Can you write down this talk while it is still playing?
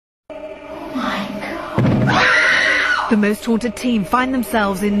The Most Haunted team find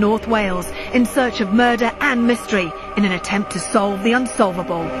themselves in North Wales in search of murder and mystery in an attempt to solve the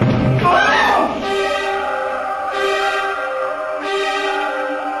unsolvable.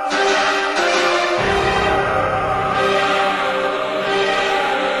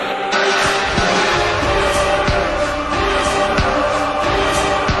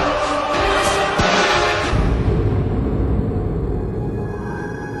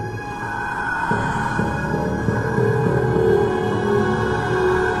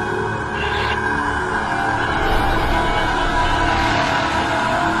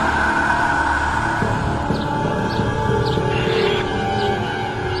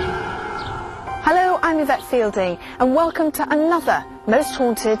 And welcome to another Most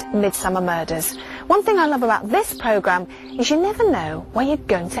Haunted Midsummer Murders. One thing I love about this programme is you never know where you're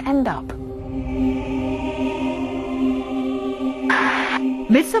going to end up.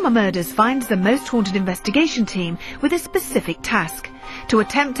 Midsummer Murders finds the Most Haunted investigation team with a specific task: to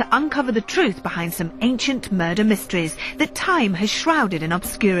attempt to uncover the truth behind some ancient murder mysteries that time has shrouded in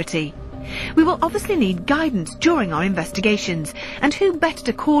obscurity. We will obviously need guidance during our investigations, and who better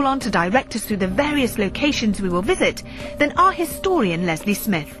to call on to direct us through the various locations we will visit than our historian Leslie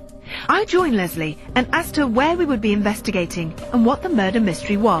Smith. I join Leslie and asked her where we would be investigating and what the murder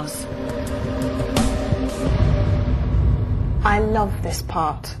mystery was. I love this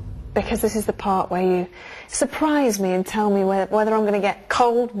part because this is the part where you surprise me and tell me whether I'm going to get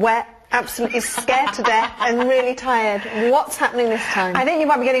cold, wet, absolutely scared to death and really tired. What's happening this time? I think you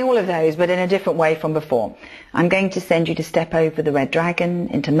might be getting all of those, but in a different way from before. I'm going to send you to step over the Red Dragon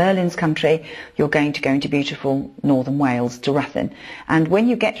into Merlin's country. You're going to go into beautiful northern Wales to Ruthin. And when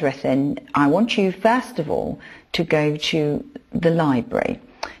you get to Ruthin, I want you first of all to go to the library.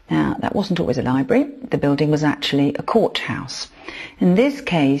 Now, that wasn't always a library. The building was actually a courthouse. And this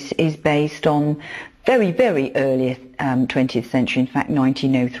case is based on very, very early 20th century, in fact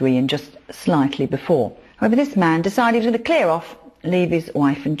 1903 and just slightly before. However, this man decided he was going to clear off, leave his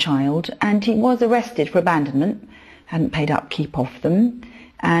wife and child, and he was arrested for abandonment, hadn't paid upkeep of them,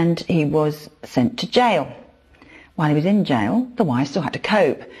 and he was sent to jail. While he was in jail, the wife still had to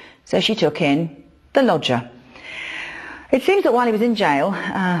cope, so she took in the lodger. It seems that while he was in jail,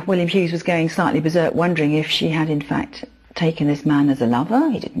 William Hughes was going slightly berserk, wondering if she had in fact taken this man as a lover.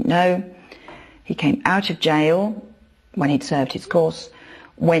 He didn't know. He came out of jail when he'd served his course,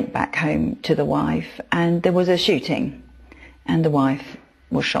 went back home to the wife, and there was a shooting, and the wife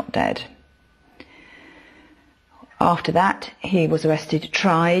was shot dead. After that, he was arrested,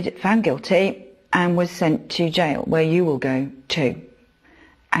 tried, found guilty, and was sent to jail, where you will go too.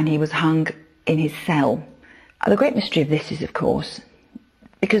 And he was hung in his cell. The great mystery of this is, of course,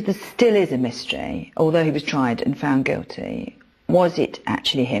 because there still is a mystery, although he was tried and found guilty, was it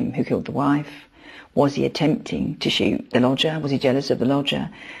actually him who killed the wife? Was he attempting to shoot the lodger? Was he jealous of the lodger?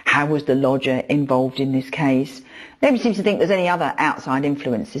 How was the lodger involved in this case? Nobody seems to think there's any other outside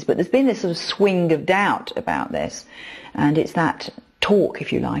influences, but there's been this sort of swing of doubt about this. And it's that talk,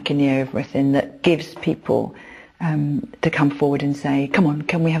 if you like, in the air of Ruthin that gives people to come forward and say, come on,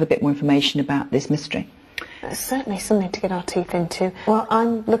 can we have a bit more information about this mystery? It's certainly something to get our teeth into. Well,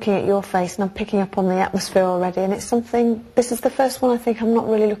 I'm looking at your face and I'm picking up on the atmosphere already, and it's something, this is the first one I think I'm not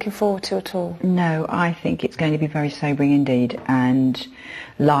really looking forward to at all. No, I think it's going to be very sobering indeed, and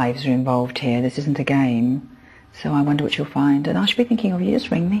lives are involved here. This isn't a game, so I wonder what you'll find, and I should be thinking of you.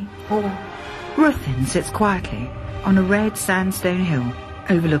 Just ring me. Hold on. Ruthin sits quietly on a red sandstone hill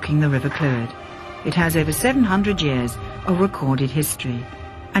overlooking the River Clwyd. It has over 700 years of recorded history,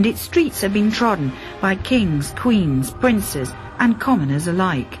 and its streets have been trodden by kings, queens, princes and commoners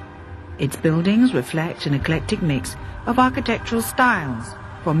alike. Its buildings reflect an eclectic mix of architectural styles,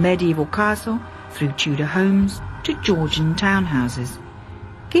 from medieval castle through Tudor homes to Georgian townhouses,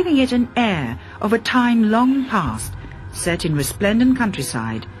 giving it an air of a time long past, set in resplendent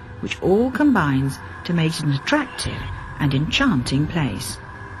countryside, which all combines to make it an attractive and enchanting place,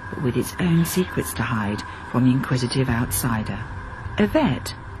 but with its own secrets to hide from the inquisitive outsider.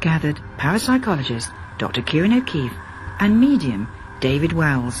 Yvette gathered parapsychologist Dr. Kieran O'Keefe and medium David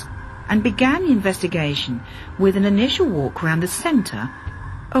Wells and began the investigation with an initial walk around the centre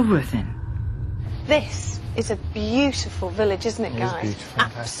of Ruthin. This is a beautiful village, isn't it, guys? Beautiful,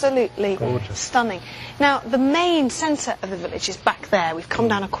 absolutely gorgeous. Stunning. Now, the main centre of the village is back there. We've come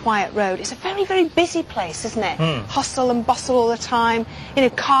down a quiet road. It's a very, very busy place, isn't it? Hustle and bustle all the time. You know,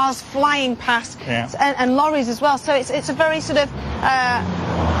 cars flying past, and lorries as well. So it's a very sort of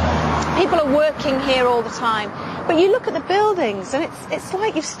people are working here all the time. But you look at the buildings and it's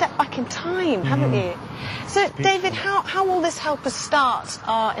like you've stepped back in time, haven't you? So, David, how will this help us start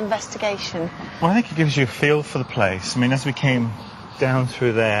our investigation? Well, I think it gives you a feel for the place. I mean, as we came down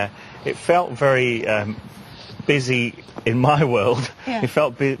through there, it felt very busy in my world. Yeah. It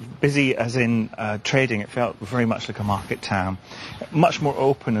felt busy as in trading. It felt very much like a market town. Much more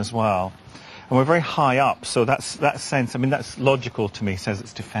open as well. And we're very high up, so that sense, I mean, that's logical to me, says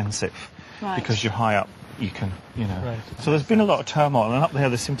it's defensive. Right. Because you're high up, you can, you know. Right. So there's been a lot of turmoil, and up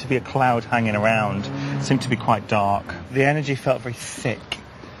there seemed to be a cloud hanging around. It seemed to be quite dark. The energy felt very thick.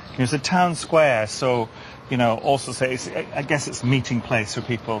 It was a town square, so, you know, also say, I guess it's a meeting place for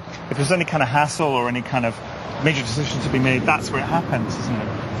people. If there's any kind of hassle or any kind of major decision to be made, that's where it happens, isn't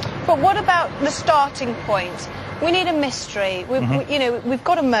it? But what about the starting point? We need a mystery. You know, we've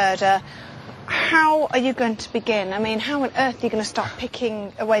got a murder. How are you going to begin? I mean, how on earth are you going to start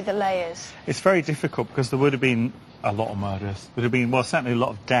picking away the layers? It's very difficult because there would have been a lot of murders. There would have been, well, certainly a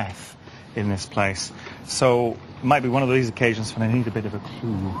lot of death in this place. So it might be one of these occasions when I need a bit of a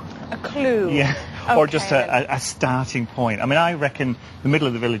clue. A clue? Yeah, Okay, or just a starting point. I mean, I reckon the middle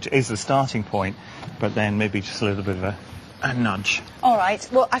of the village is the starting point, but then maybe just a little bit of a nudge. All right.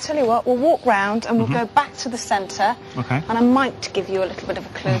 Well, I tell you what, we'll walk round and we'll go back to the centre. Okay. And I might give you a little bit of a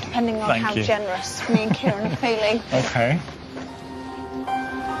clue, depending on Thank how you. generous me and Kieran are feeling. Okay.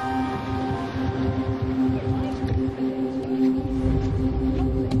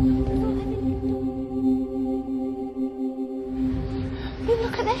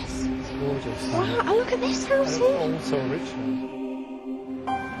 Look at this. It's gorgeous. Wow, and look at this house here. Also original.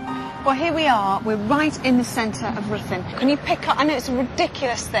 Well, here we are. We're right in the centre of Ruthin. Can you pick up? I know it's a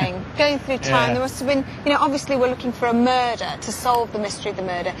ridiculous thing. Going through time, Yeah. there must have been, you know, obviously we're looking for a murder to solve the mystery of the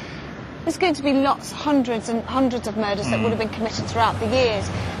murder. There's going to be lots, hundreds and hundreds of murders that would have been committed throughout the years.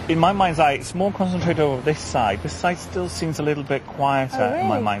 In my mind's eye, it's more concentrated over this side. This side still seems a little bit quieter Oh, really? in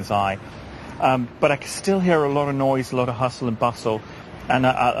my mind's eye. But I can still hear a lot of noise, a lot of hustle and bustle, and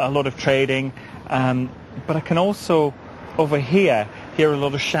a lot of trading. But I can also, over here, hear a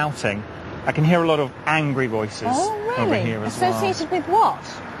lot of shouting. I can hear a lot of angry voices over here as well. Associated with what?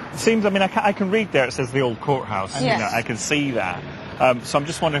 It seems, I mean, I can read there, it says the old courthouse. Yes. You know, I can see that. So I'm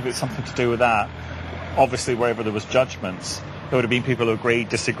just wondering if it's something to do with that. Obviously, wherever there was judgments, there would have been people who agreed,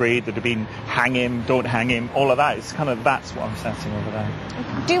 disagreed, there'd have been hang him, don't hang him, all of that. It's kind of, that's what I'm sensing over there.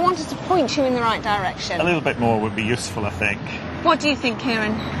 Do you want us to point you in the right direction? A little bit more would be useful, I think. What do you think,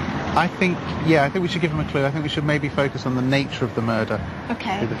 Kieran? I think we should give him a clue. I think we should maybe focus on the nature of the murder,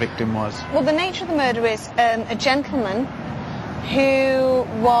 Okay. who the victim was. Well, the nature of the murder is a gentleman who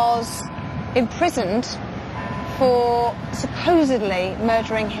was imprisoned for supposedly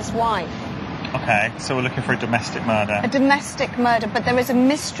murdering his wife. Okay, so we're looking for a domestic murder. A domestic murder, but there is a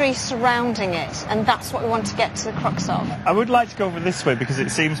mystery surrounding it, and that's what we want to get to the crux of. I would like to go over this way because it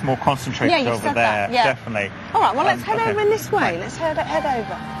seems more concentrated Yeah, you've over said there. that, yeah. Definitely. All right, well, let's head okay. over in this way. Let's head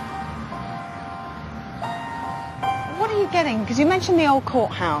over. What are you getting? Because you mentioned the old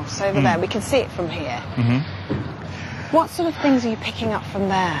courthouse over there. We can see it from here. What sort of things are you picking up from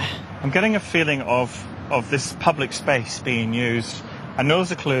there? I'm getting a feeling of this public space being used. I know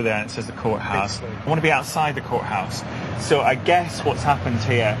there's a clue there and it says the courthouse. I want to be outside the courthouse. So I guess what's happened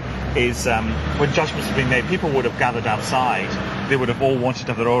here is when judgments have been made, people would have gathered outside. They would have all wanted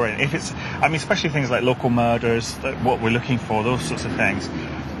to have their own. If it's, I mean, especially things like local murders, what we're looking for, those sorts of things.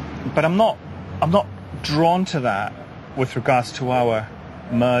 But I'm not drawn to that with regards to our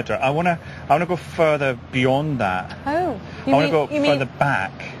murder. I want to go further beyond that. Oh, I want to go further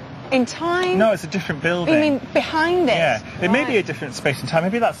back. In time? No, it's a different building. You mean behind it? Yeah, it may be a Right. different space and time.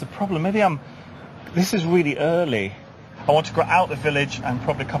 Maybe that's the problem. Maybe this is really early. I want to go out the village and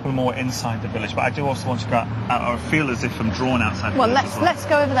probably a couple more inside the village, but I do also want to go out, or feel as if I'm drawn outside the Well, village as well. let's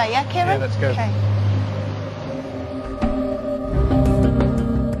go over there, yeah, Kieran? Yeah, let's go. Okay.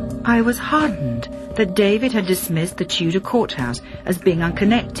 I was heartened that David had dismissed the Tudor courthouse as being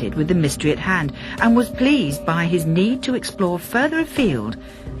unconnected with the mystery at hand, and was pleased by his need to explore further afield,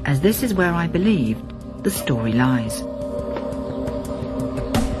 as this is where I believed the story lies.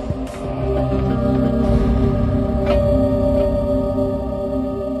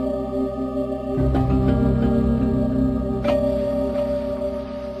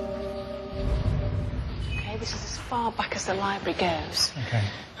 Okay, this is as far back as the library goes. Okay.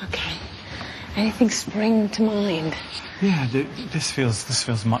 Okay. Anything spring to mind? Yeah, this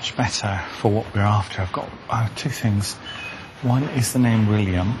feels much better for what we're after. I've got two things. One is the name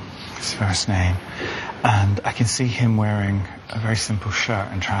William, his first name, and I can see him wearing a very simple shirt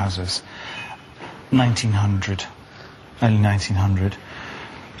and trousers. 1900, early 1900.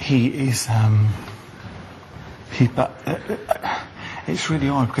 He is But it's really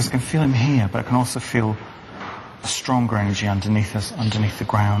odd because I can feel him here, but I can also feel a stronger energy underneath us, underneath the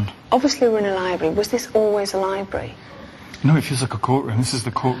ground. Obviously we're in a library. Was this always a library? No, it feels like a courtroom. This is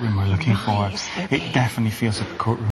the courtroom we're looking for. Right, okay. It definitely feels like a courtroom.